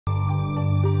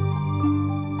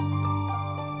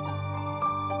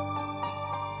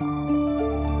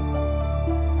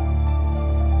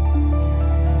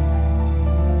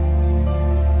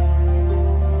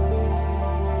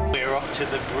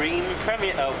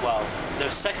premiere, well, the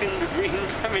second Breen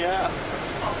premiere.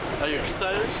 Are you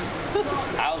excited?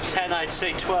 Out of 10, I'd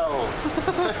say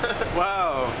 12.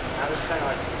 Wow. Out of 10,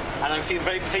 and I'm feeling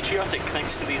very patriotic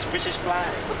thanks to these British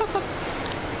flags.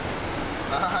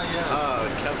 Yeah. Ah,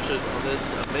 captured on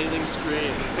this amazing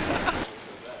screen.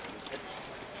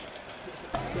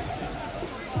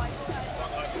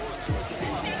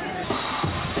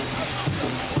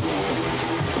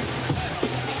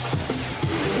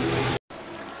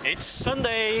 It's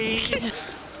Sunday!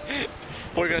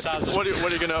 What are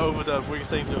you going to overdub? What are you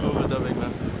saying to overdubbing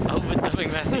that?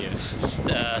 Overdubbing Matthew.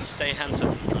 Stay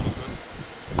handsome.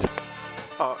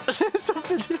 Oh, it's a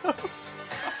video.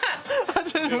 I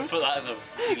didn't know. Put that in the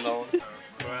vlog.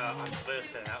 I'm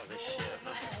bursting out of this shit.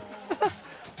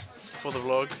 For the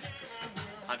vlog.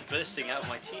 I'm bursting out of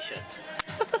my t-shirt.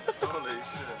 Holy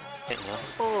shit.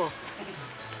 Oh.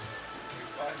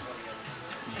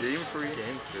 Game free.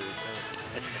 Game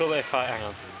free. It's cool if I hang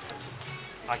on.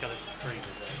 I got it free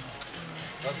today.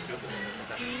 That's good.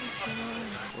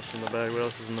 What's in the bag? What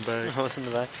else is in the bag? What's in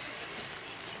the bag?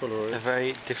 Polaroids. A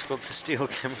very difficult to steal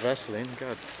camera. Vaseline.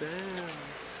 God damn.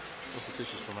 What's the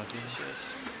tissues for my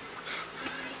t-shirts?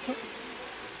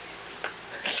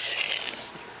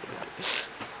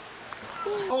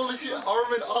 Holy shit,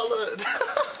 Armin Allen!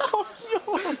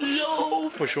 Yo!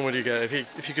 Which one would you get if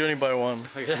you could only buy one?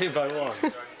 I could only buy one.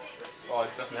 Oh,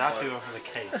 I'd definitely I have to go for the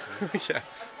case. Yeah.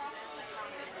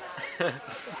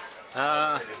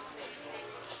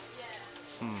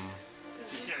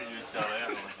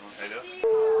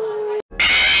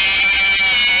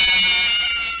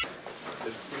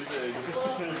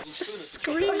 It's just a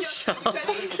screenshot.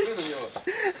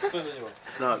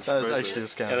 No, that is actually a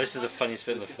scam. Yeah, this is the funniest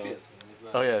bit of the film.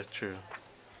 Oh yeah, true.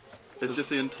 It's just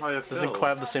the entire film. Doesn't quite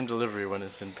have the same delivery when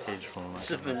it's in page form.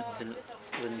 This is the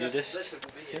nudist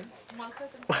scene.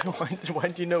 Why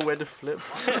do you know where to flip?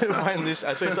 Find this.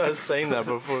 I was saying that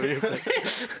before you.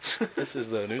 This is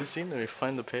the nudist scene. Let me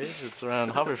find the page. It's around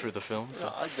halfway through the film. So.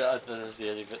 That's the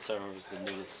only bit I remember is the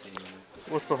nudist scene.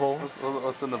 What's the hole?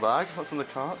 What's in the bag? What's in the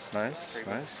cart? Nice,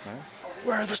 nice, nice.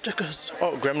 Where are the stickers?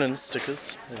 Oh, Gremlins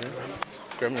stickers.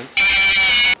 Gremlins.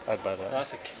 I'd buy that.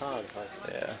 That's a card.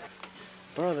 Yeah.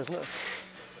 Bro, there's no.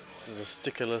 This is a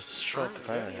stickerless shop.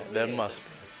 Apparently, there must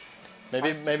be.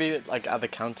 Maybe like at the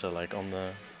counter, like on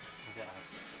the.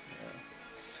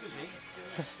 Excuse me.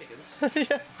 Stickers.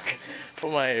 Yeah.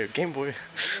 For my Game Boy.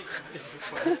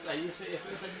 If it was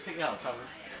anything else, I would.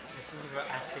 It's something about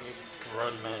asking a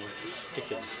grown man for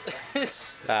stickers.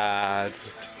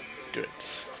 Just do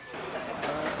it.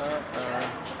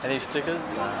 Any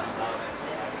stickers?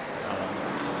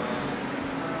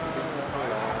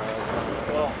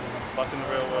 Well, back in the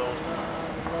real world.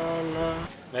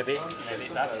 Maybe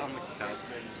that's on the card.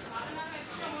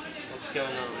 What's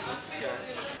going on? What's going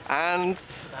on? And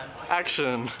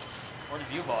action. What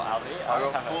have you bought, Albie? I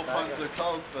got 4 pints of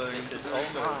Carlsberg. This is all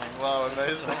mine. Wow,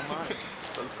 amazing.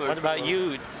 That's so what about cool.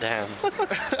 you, Dan?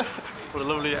 What a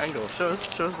lovely angle. Show us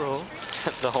the hole.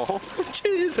 The hole?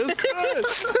 Jesus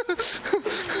Christ!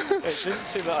 It didn't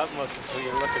seem that much until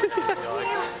you look at it and you're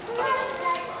like,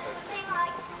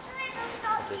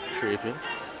 Is it creepy?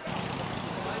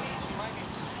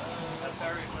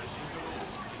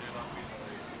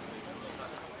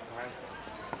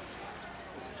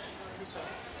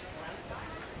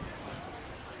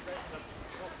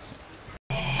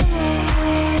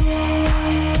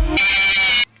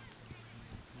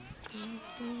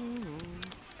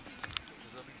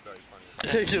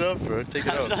 Take it off, bro. Take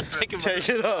it off. Take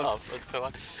it off.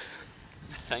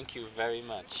 Thank you very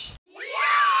much.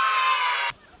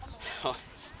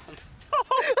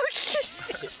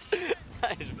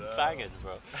 That is banging,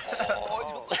 bro.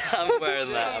 I'm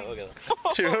wearing that.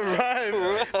 To arrive.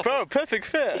 Bro, perfect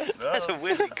fit. That's a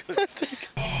really good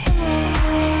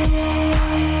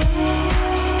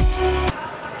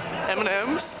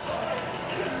M&M's.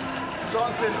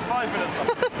 Starts in 5 minutes.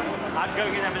 I'm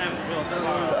going in M&M's.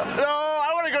 No,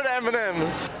 I want to go to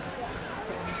M&M's.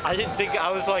 I didn't think,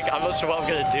 I was like, I'm not sure what I'm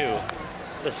going to do.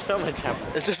 There's so much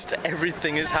happening. It's just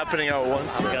everything is happening at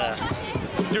once. I'm gonna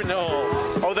do no.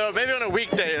 Although maybe on a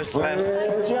weekday it's less.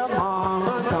 Where's your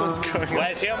mama gone?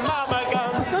 Where's your mama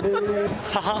gone?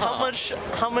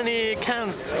 How many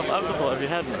cans of alcohol have you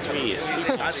had? 3.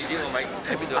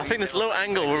 I think this low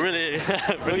angle will really,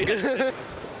 really good.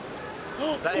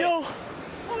 Is that Yo.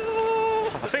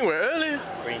 I think we're early.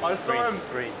 I saw him.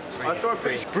 I saw a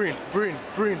picture. Breen.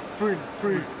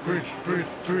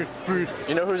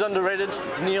 You know who's underrated?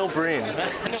 Neil Breen.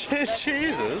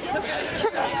 Jesus.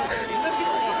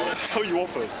 Tell you what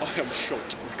first, I am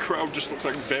shocked. The crowd just looks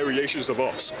like variations of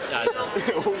us. I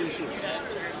know. Holy shit.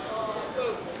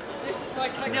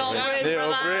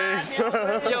 Neil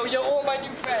Breen. Yo, you're all my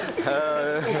new friends.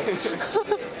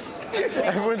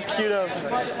 Everyone's queued up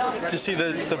to see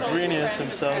the breeniest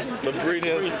himself. The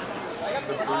breeniest.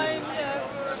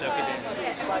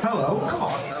 Hello, come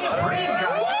on, it's Neil Breen,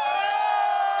 guys.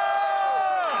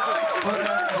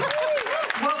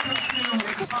 Welcome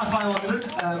to Sci-Fi London.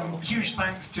 Huge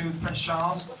thanks to Prince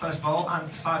Charles, first of all, and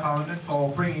for Sci-Fi London for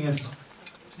bringing us.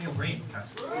 It's Neil Breen,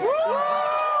 guys.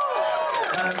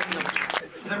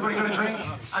 Has everybody got a drink?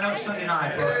 I know it's Sunday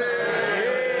night, but.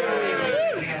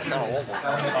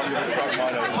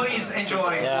 Please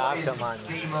enjoy what is the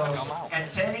most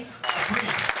entertaining.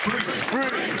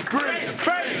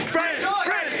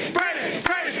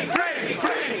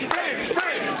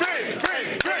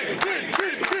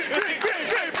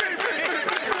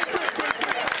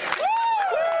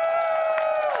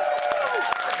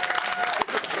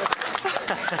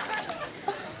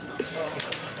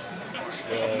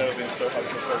 I've never been so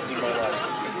happy in my life.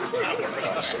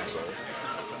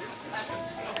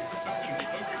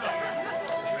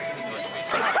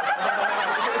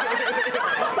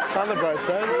 On the bright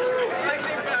side.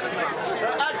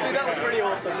 Actually, that was pretty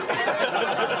awesome.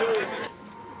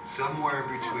 Somewhere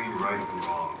between right and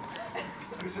wrong,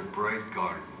 there's a bright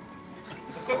garden.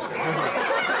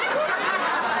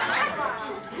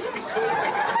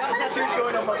 That tattoo's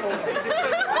going on my forehead.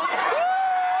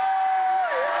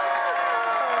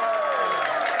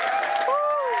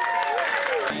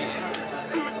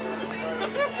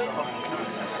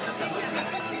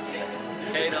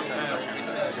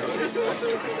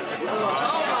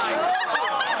 Oh my God!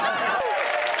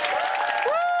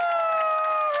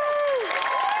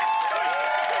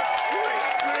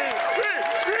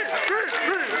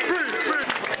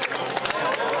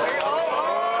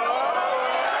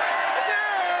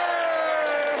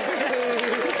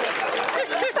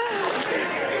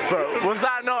 Bro, was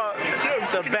that not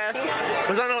the best?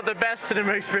 Was that not the best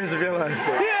cinema experience of your life?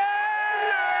 Yeah!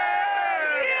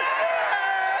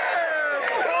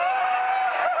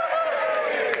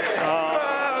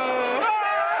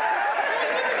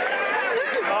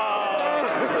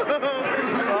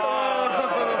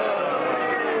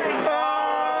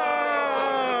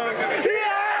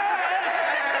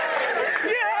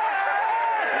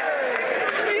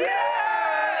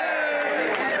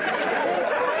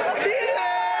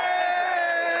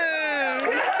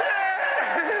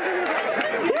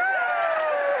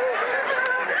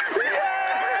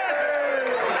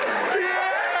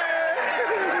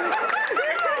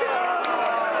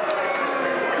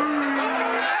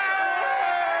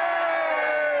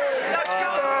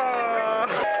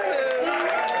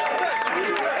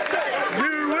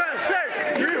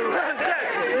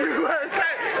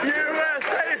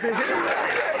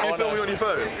 You filming on your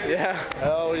phone? Yeah.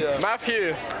 Hell yeah.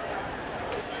 Matthew,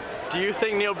 do you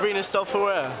think Neil Breen is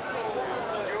self-aware?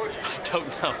 I don't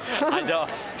know. I don't.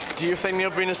 Do you think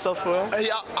Neil Breen is self-aware? He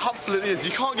absolutely is.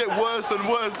 You can't get worse and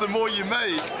worse the more you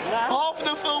make. Half of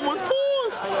the film was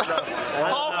forced.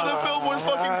 Half of the film was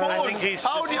fucking forced.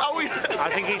 I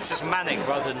think he's just manic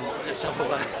rather than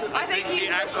self-aware. I think He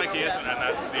acts like he isn't, and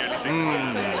that's the only thing.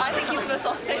 I think he's the most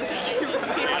authentic human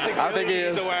being. I think he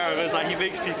is. He's aware of it. Like he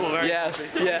makes people very.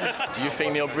 Yes, yes. Do you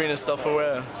think Neil Breen is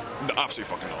self-aware? No,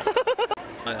 absolutely fucking not.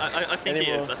 I think he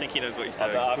is. I think he knows what he's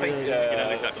doing. I think he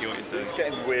knows exactly what he's doing. It's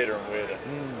getting weirder and weirder.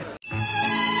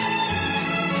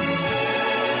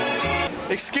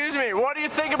 Excuse me, what do you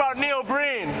think about Neil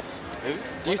Breen?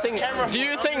 Do you think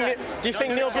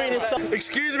Neil Breen is self?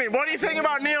 Excuse me, what do you think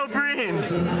about Neil Breen?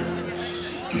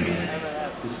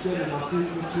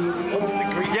 What's the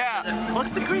green? Yeah.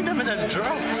 What's the green M&M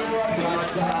dropped?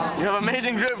 You have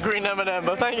amazing drip, Green M&M,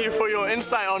 but thank you for your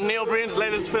insight on Neil Breen's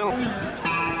latest film.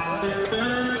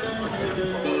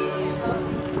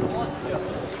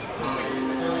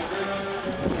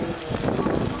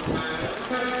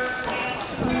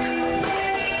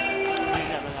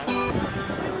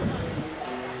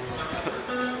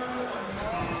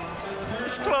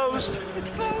 It's closed. It's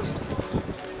closed.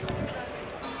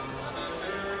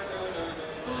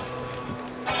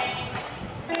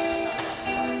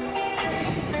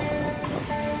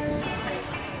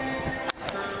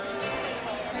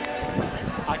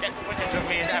 I get footage of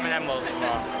me and M&M will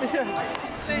tomorrow.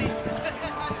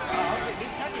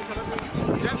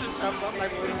 Yes, it's